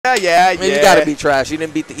Yeah. Man, you gotta be trash. You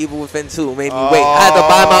didn't beat the Evil Within 2. Made me wait. I had to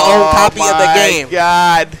buy my own copy of the game.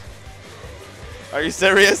 God. Are you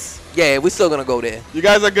serious? Yeah, we still gonna go there. You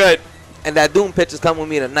guys are good. And that Doom picture's coming with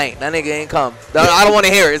me tonight. That nigga ain't come. I don't want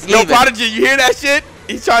to hear it. It's leaving. Yo, Prodigy, you hear that shit?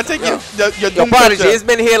 He's trying to take your Doom Prodigy, picture. it's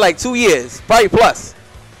been here like 2 years. Probably plus.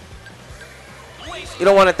 You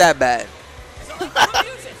don't want it that bad.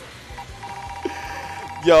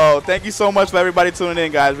 Yo, thank you so much for everybody tuning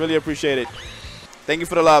in, guys. Really appreciate it. Thank you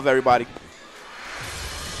for the love, everybody.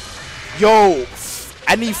 Yo,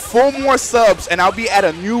 I need 4 more subs, and I'll be at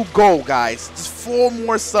a new goal, guys. Just 4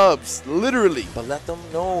 more subs, literally. But let them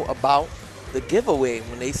know about the giveaway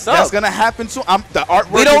when they sub. That's going to happen soon. The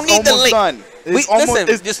artwork we don't is need almost the link. done. Listen,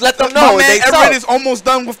 just let them know. My man Everett is almost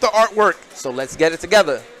done with the artwork. So let's get it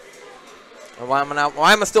together. Why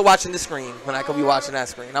am I still watching this screen when I could be watching that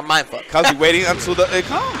screen? I'm mindfucked. Because we're waiting until it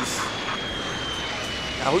comes.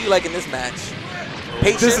 Now, who you like in this match?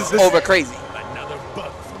 Patience over crazy.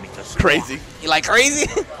 Crazy. You like crazy?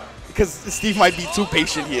 Because Steve might be too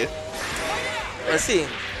patient here. Let's see.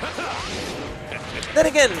 Then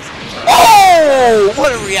again, oh,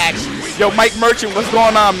 what a reaction. Yo, Mike Merchant, what's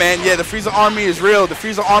going on, man? Yeah, the Frieza Army is real. The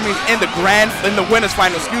Frieza Army is in the winners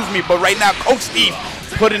final, excuse me. But right now, Coach Steve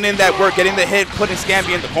putting in that work, getting the hit, putting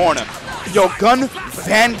Scamby in the corner. Yo, Gun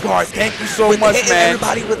Vanguard, thank you so much, man.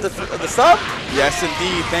 Everybody with the sub? Yes,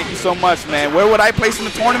 indeed. Thank you so much, man. Where would I place in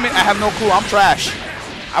the tournament? I have no clue. I'm trash.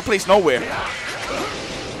 I place nowhere. All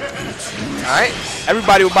right.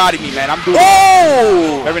 Everybody will body me, man. I'm doing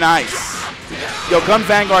it. Very nice. Yo, Gun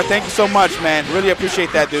Vanguard, thank you so much, man. Really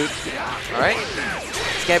appreciate that, dude. All right.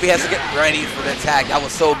 Scamby has to get ready for the attack. That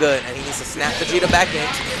was so good. And he needs to snap Vegeta back in.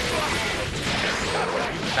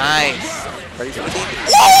 Nice. Ready for the team?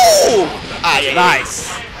 Whoa! Yeah.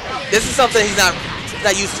 Nice. This is something he's not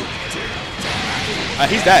used to.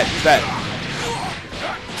 He's dead. He's dead.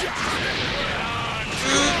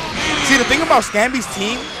 See, the thing about Scamby's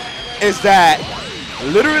team is that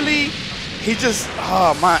literally he just,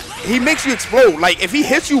 he makes you explode. Like, if he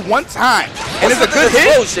hits you one time and it's a good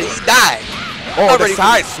hit, he died. Oh, the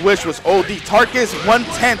side switch was OD. Tarkus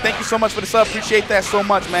 110, thank you so much for the sub. Appreciate that so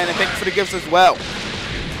much, man. And thank you for the gifts as well.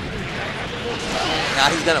 Now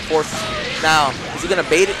he's going to force. Now, is he going to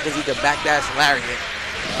bait it? Because he can backdash and Larry it.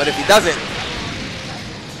 But if he doesn't.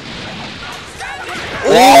 Oh,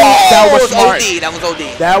 that was smart. OD. That was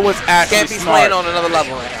OD. That was actually Scampy's smart. playing on another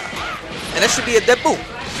level right now. And that should be a dead boom.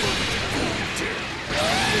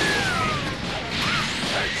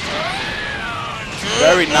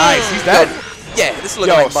 Very nice. He's dead. Yeah, this is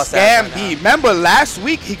looking like bust Scamby. Right, remember last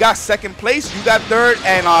week he got 2nd place, you got 3rd,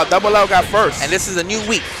 and Double L got 1st. And this is a new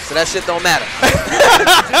week, so that shit don't matter.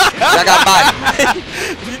 I got bodied.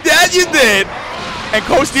 That you did. And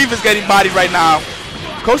Coach Steve is getting bodied right now.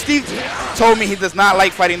 Coach Steve told me he does not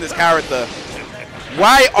like fighting this character.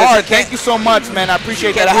 YR, thank you so much, man. I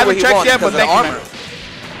appreciate that. I haven't checked yet, but thank you, man.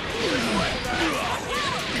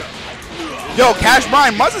 Yo, Cash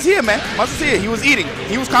Bryan, Muzz is here, man. Muzz is here. He was eating.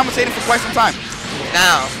 He was commentating for quite some time.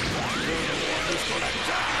 Now,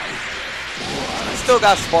 he still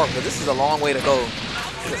got Spark, but this is a long way to go.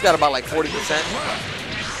 He's got about like 40%.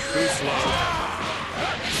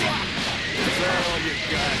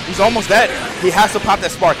 He's almost dead. He has to pop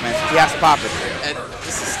that Spark, man. He has to pop it. And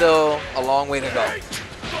this is still a long way to go.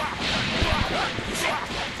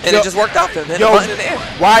 And it just worked out for him. Yo,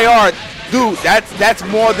 YR, dude, that's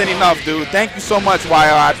more than enough, dude. Thank you so much, YR.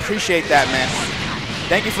 I appreciate that, man.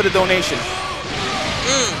 Thank you for the donation.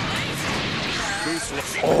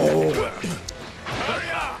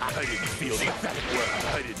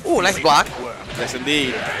 Ooh, nice block. Yes,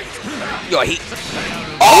 indeed. Yo, he.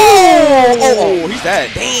 Oh, he's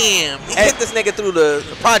dead. Damn, he hit this nigga through the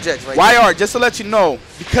projects right YR, there. just to let you know,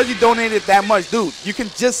 because you donated that much, dude, you can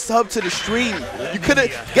just sub to the stream. You could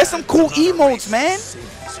get some cool emotes, man.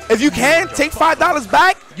 If you can, take $5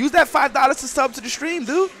 back. Use that $5 to sub to the stream,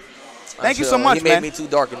 dude. Thank you so much, man. He made me too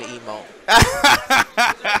dark in the emote.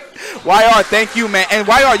 YR, thank you, man. And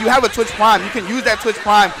YR, you have a Twitch Prime. You can use that Twitch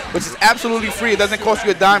Prime, which is absolutely free. It doesn't cost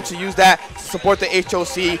you a dime to use that to support the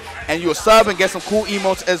HOC. And you'll sub and get some cool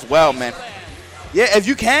emotes as well, man. Yeah, if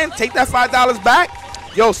you can, take that $5 back.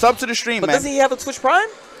 Yo, sub to the stream, man. But doesn't he have a Twitch Prime?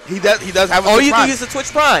 He does have a Twitch Prime. Oh, you can use the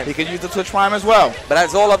Twitch Prime. He can use the Twitch Prime as well. But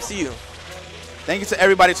that's all up to you. Thank you to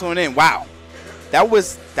everybody tuning in. Wow. That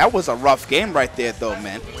was a rough game right there, though,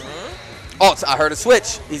 man. Oh, so I heard a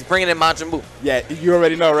switch. He's bringing in Majin Buu. Yeah, you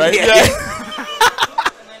already know, right? Yeah.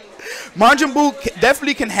 Majin Buu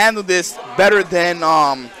definitely can handle this better than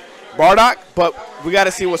Bardock, but we got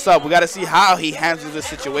to see what's up. We got to see how he handles this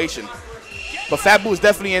situation. But Fat Buu is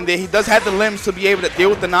definitely in there. He does have the limbs to be able to deal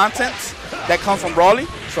with the nonsense that comes from brawling.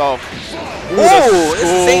 So,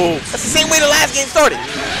 that's the same way the last game started.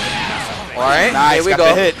 All right, nice. here we Got go.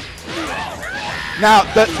 the hit. Now,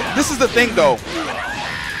 this is the thing, though.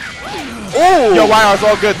 Oh, Yo, YR's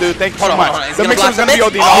all good, dude. Thank you so much. The mix-up's going to be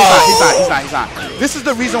OD. No, he's not. This is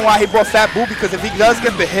the reason why he brought Fat Boo, because if he does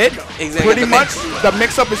get the hit, pretty much the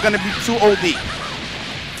mix-up is going to be too OD.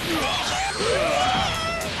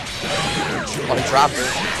 Oh, he dropped it.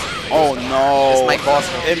 Oh, no. This might cost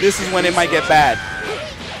him. And this is when it might get bad.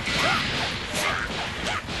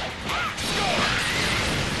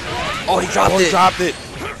 Oh, he dropped it. Dropped it.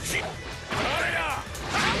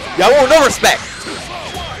 Yep. Oh, no respect.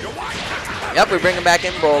 Yep, we bring him back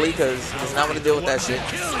in Broly because he does not want to deal with that shit.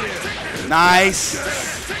 Nice.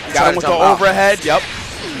 Got him with the overhead. Yep.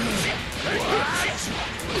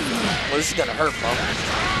 Well, this is going to hurt, bro.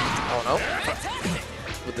 Oh, no.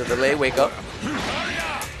 With the delay, wake up.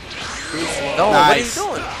 No, nice.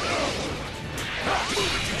 what are you doing?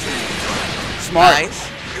 Smart. Nice.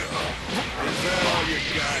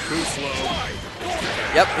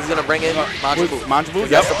 Yep, he's going to bring in Manjabu. Yep.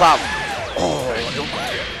 That's the problem. Oh.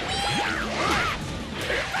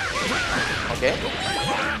 Okay.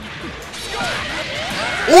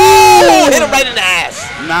 Ooh, hit him right in the ass.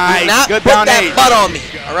 Nice. Not good put down that eight. butt on me,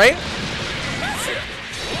 all right?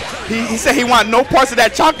 He said he want no parts of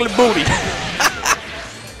that chocolate booty.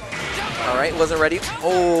 All right, wasn't ready.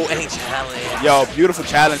 Oh, and he challenged. Yo, beautiful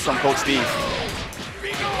challenge from Coach Steve.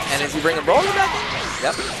 And is he bringing Broly back?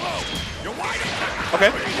 Yep.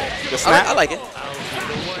 Okay. The snap. I like it.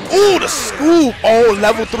 Ooh, the scoop. Oh,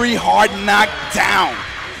 level 3 hard knockdown.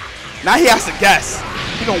 Now he has to guess.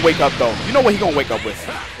 He gonna wake up though. You know what he gonna wake up with?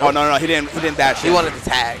 Nope. Oh no, he didn't dash. He wanted to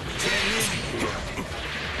tag.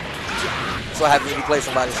 So I have to play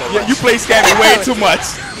somebody so much. You play Scamby way too much.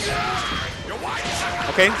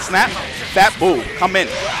 Okay, snap. Fat Boo, come in.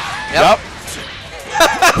 Yep.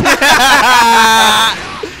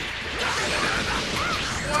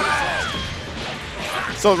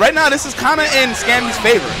 So right now this is kind of in Scamby's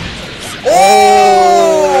favor.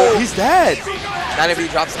 Oh, he's dead. Not if he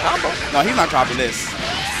drops the combo. No, he's not dropping this.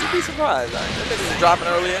 You'd be surprised. I think he was dropping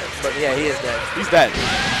earlier, but yeah, he is dead. He's dead.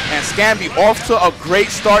 And Scamby off to a great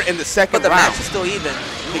start in the second round. But the match is still even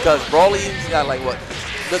because Broly's got like what,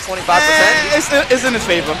 good 25%. It's in his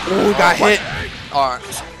favor. Ooh, got hit. All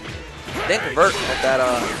right. Didn't convert with that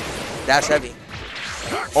dash heavy.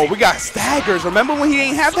 Oh, we got staggers. Remember when he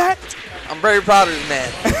didn't have that? I'm very proud of this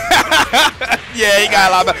man. Yeah, he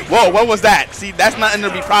got a lot of. Whoa, what was that? See, that's nothing to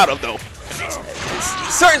be proud of though.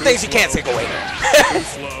 Certain things you can't take away.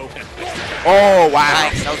 Oh, wow.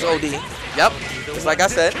 Nice. That was OD. Yep. Just like I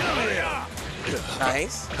said.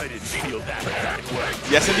 Nice.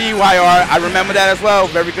 Yes, indeed, YR. I remember that as well.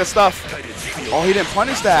 Very good stuff. Oh, he didn't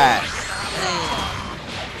punish that.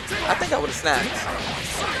 I think I would have snapped.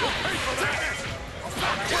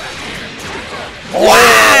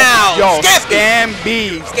 Wow! Yo,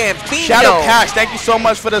 Scamby. Scamby. Shadow Cash, thank you so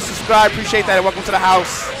much for the subscribe. Appreciate that. And welcome to the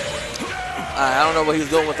house. I don't know what he was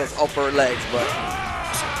doing with those upper legs, but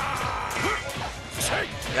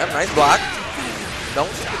yep, nice block.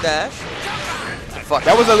 Don't shoot the dash. Fuck.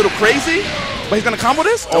 That was a little crazy, but he's gonna combo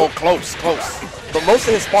this? Oh, close. But most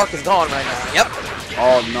of his spark is gone right now. Yep.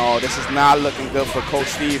 Oh no, this is not looking good for Coach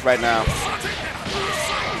Steve right now.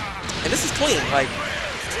 And this is clean, like.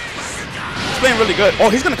 He's playing really good.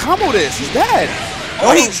 Oh, he's gonna combo this. He's dead.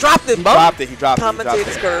 Oh, he dropped it, bro. He dropped it.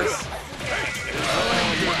 Commentator's curse.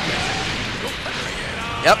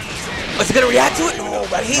 Yep. Was he gonna react to it? No,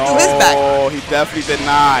 but he threw his back. Oh, he definitely did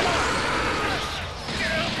not.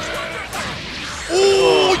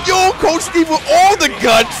 Ooh, yo, Coach Steve with all the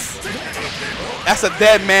guts. That's a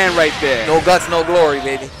dead man right there. No guts, no glory,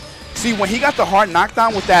 baby. See, when he got the hard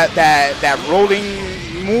knockdown with that rolling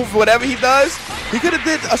move, whatever he does, he could have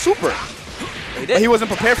did a super. He did. But he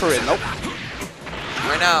wasn't prepared for it. Nope.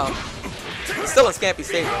 Right now, he's still in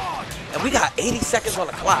Scampy's favor. And we got 80 seconds on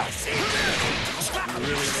the clock.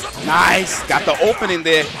 Nice. Got the opening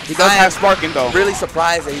there. He does have sparking, though. Really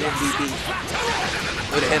surprised that he didn't BB.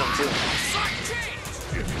 Would have hit him, too.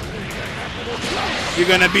 You're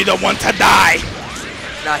going to be the one to die.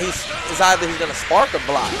 Now, it's either he's going to spark or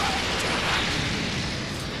block.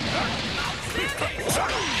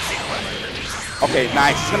 Okay,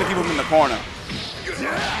 nice. He's going to keep him in the corner.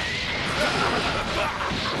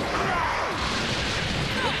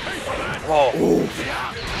 Whoa. Ooh.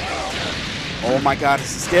 Oh my God,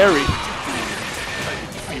 this is scary.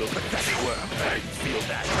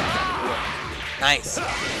 Nice.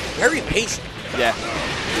 Very patient. Yeah.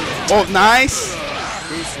 Oh, nice.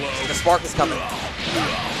 The spark is coming.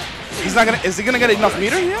 He's not gonna. Is he gonna get enough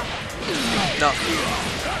meter here? No.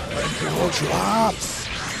 Oh, drops.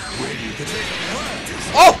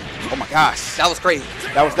 Oh! Oh my gosh. That was crazy.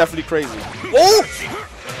 That was definitely crazy. Oh!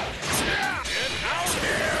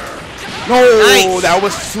 No, Nice. that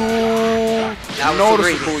was too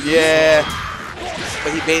noticeable. Yeah.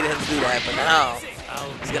 But he baited him to do that, but now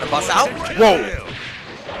he's gonna bust out. Whoa.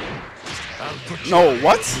 No,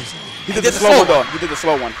 what? He did the slow one though. He did the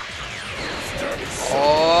slow one.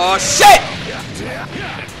 Oh shit!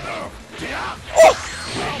 Oh,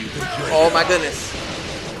 oh my goodness.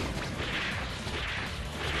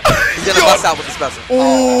 He's gonna bust out with the special.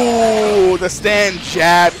 Oh, the stand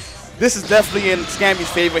jab. This is definitely in Scamby's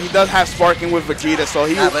favor. He does have sparking with Vegeta, so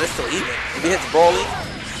he. Nah, but it's still even. If he hits Broly,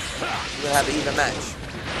 we're gonna have an even match.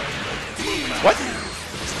 What?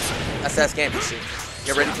 That's that Scamby shit.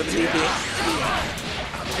 Get ready for the DP.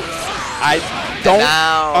 I don't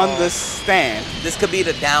understand. This could be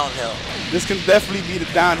the downhill. This can definitely be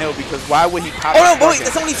the downhill because why would he pop? Oh no, boy,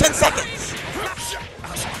 it's only 10 seconds.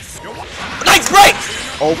 Nice break!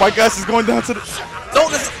 Oh my gosh, it's going down to the. No,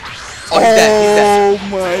 this. Oh, he's dead. He's dead. Oh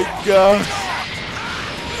my gosh.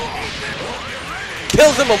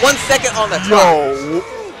 Kills him with 1 second on the clock.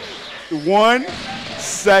 Yo, 1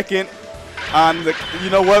 second on the. You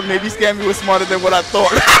know what? Maybe Scamby was smarter than what I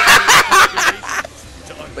thought.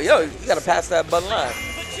 But yo, you gotta pass that button line.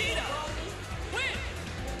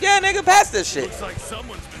 Yeah, nigga, pass this shit. Looks like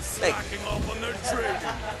someone's been slacking off on their training.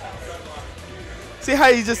 See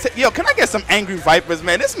how he just. Yo, can I get some angry Vipers,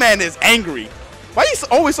 man? This man is angry. Why are you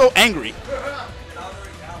always so angry?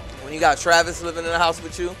 When you got Travis living in the house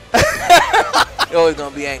with you, you're always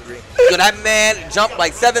gonna be angry. Yo, that man jumped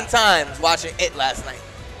like 7 times watching it last night.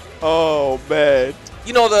 Oh man.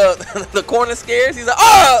 You know the corner scares? He's like,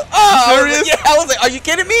 oh, serious? I was like, are you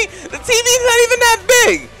kidding me? The TV's not even that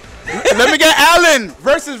big. Let me get Allen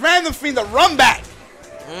versus Random Fiend, the run back.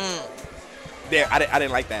 There, I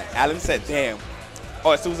didn't like that. Allen said, damn.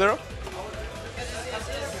 Oh, it's 2-0?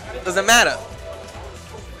 Doesn't matter.